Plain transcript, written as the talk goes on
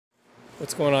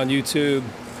What's going on YouTube?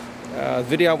 The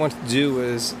video I wanted to do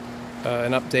is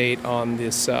an update on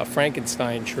this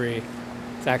Frankenstein tree.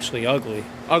 It's actually ugly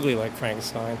like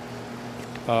Frankenstein.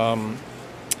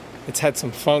 It's had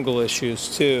some fungal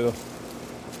issues too.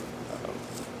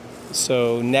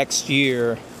 So next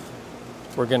year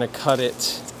we're gonna cut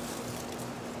it.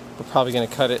 We're probably gonna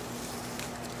cut it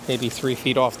maybe 3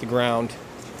 feet off the ground.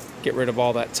 Get rid of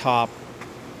all that top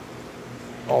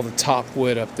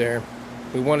wood up there.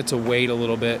 We wanted to wait a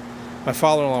little bit. My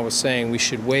father-in-law was saying we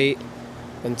should wait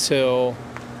until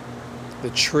the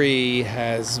tree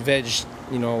has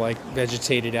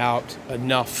vegetated out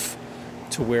enough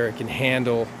to where it can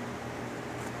handle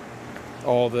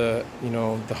all the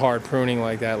hard pruning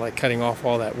like that, like cutting off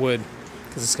all that wood,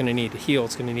 because it's going to need to heal.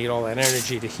 It's going to need all that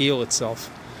energy to heal itself.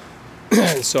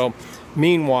 So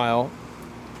meanwhile,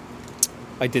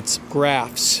 I did some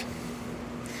grafts.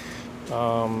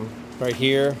 Right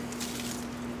here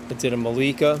I did a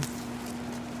Malika,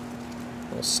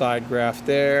 little side graft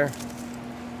there,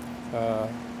 little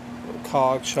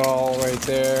cog shawl right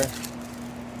there.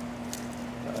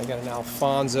 I got an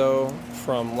Alfonso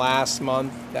from last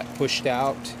month that pushed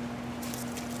out,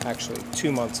 actually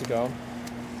 2 months ago.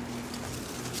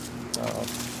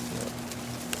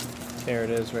 There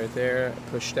it is right there, it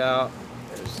pushed out.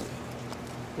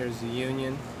 Here's the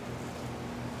union.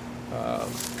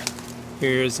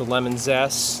 Here's the lemon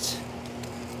zest.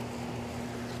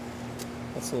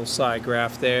 That's a little side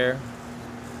graft there.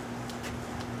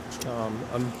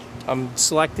 I'm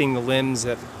selecting the limbs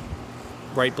that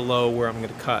right below where I'm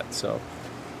going to cut. So,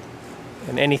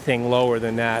 and anything lower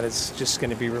than that is just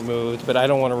going to be removed. But I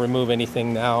don't want to remove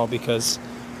anything now because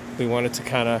we wanted to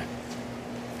kind of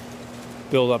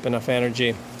build up enough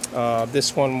energy.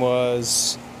 This one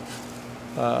was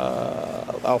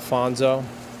Alfonso.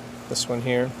 This one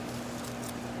here.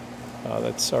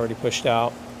 That's already pushed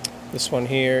out. This one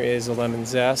here is a lemon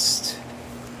zest.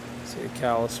 See a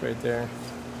callus right there.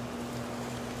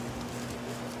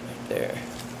 Right there.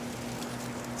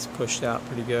 It's pushed out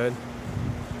pretty good.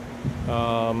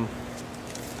 Another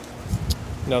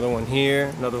one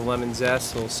here, another lemon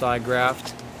zest, little side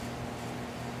graft.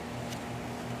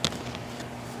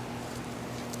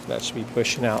 That should be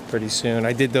pushing out pretty soon.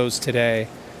 I did those today.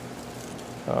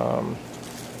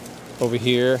 Over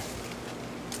here,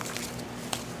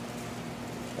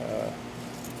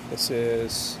 this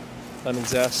is lemon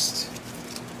zest.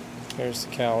 Here's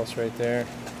the callus right there.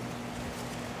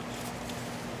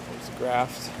 There's the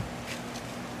graft.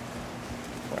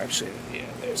 Or actually, yeah,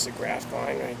 there's the graft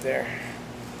line right there.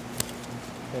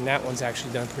 And that one's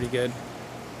actually done pretty good.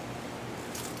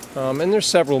 And there's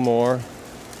several more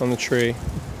on the tree.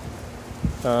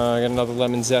 I got another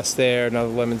lemon zest there, another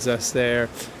lemon zest there.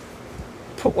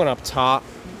 Put one up top.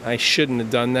 I shouldn't have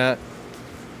done that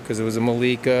because it was a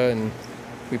Malika and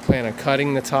we plan on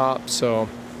cutting the top. So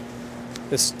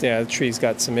the tree's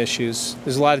got some issues.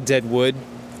 There's a lot of dead wood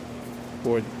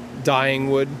or dying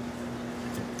wood.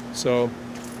 So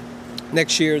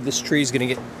next year this tree's gonna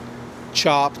get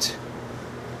chopped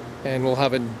and we'll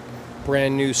have a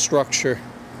brand new structure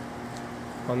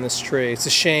on this tree. It's a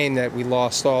shame that we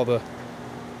lost all the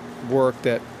work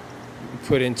that we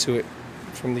put into it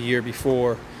from the year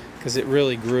before, because it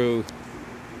really grew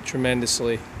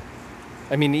tremendously.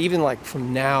 I mean, even like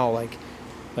from now, like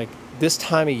this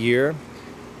time of year,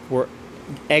 we're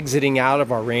exiting out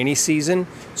of our rainy season,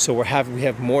 so we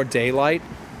have more daylight.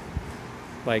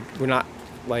 Like we're not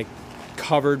like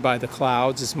covered by the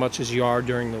clouds as much as you are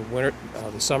during the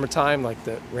the summertime, like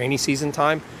the rainy season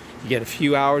time. You get a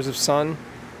few hours of sun,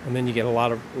 and then you get a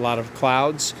lot of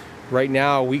clouds. Right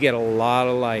now, we get a lot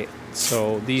of light.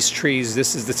 So these trees,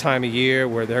 this is the time of year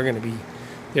where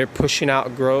they're pushing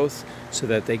out growth so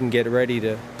that they can get ready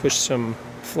to push some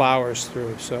flowers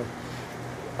through. So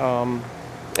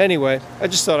anyway, I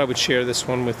just thought I would share this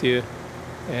one with you.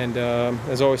 And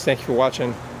as always, thank you for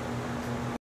watching.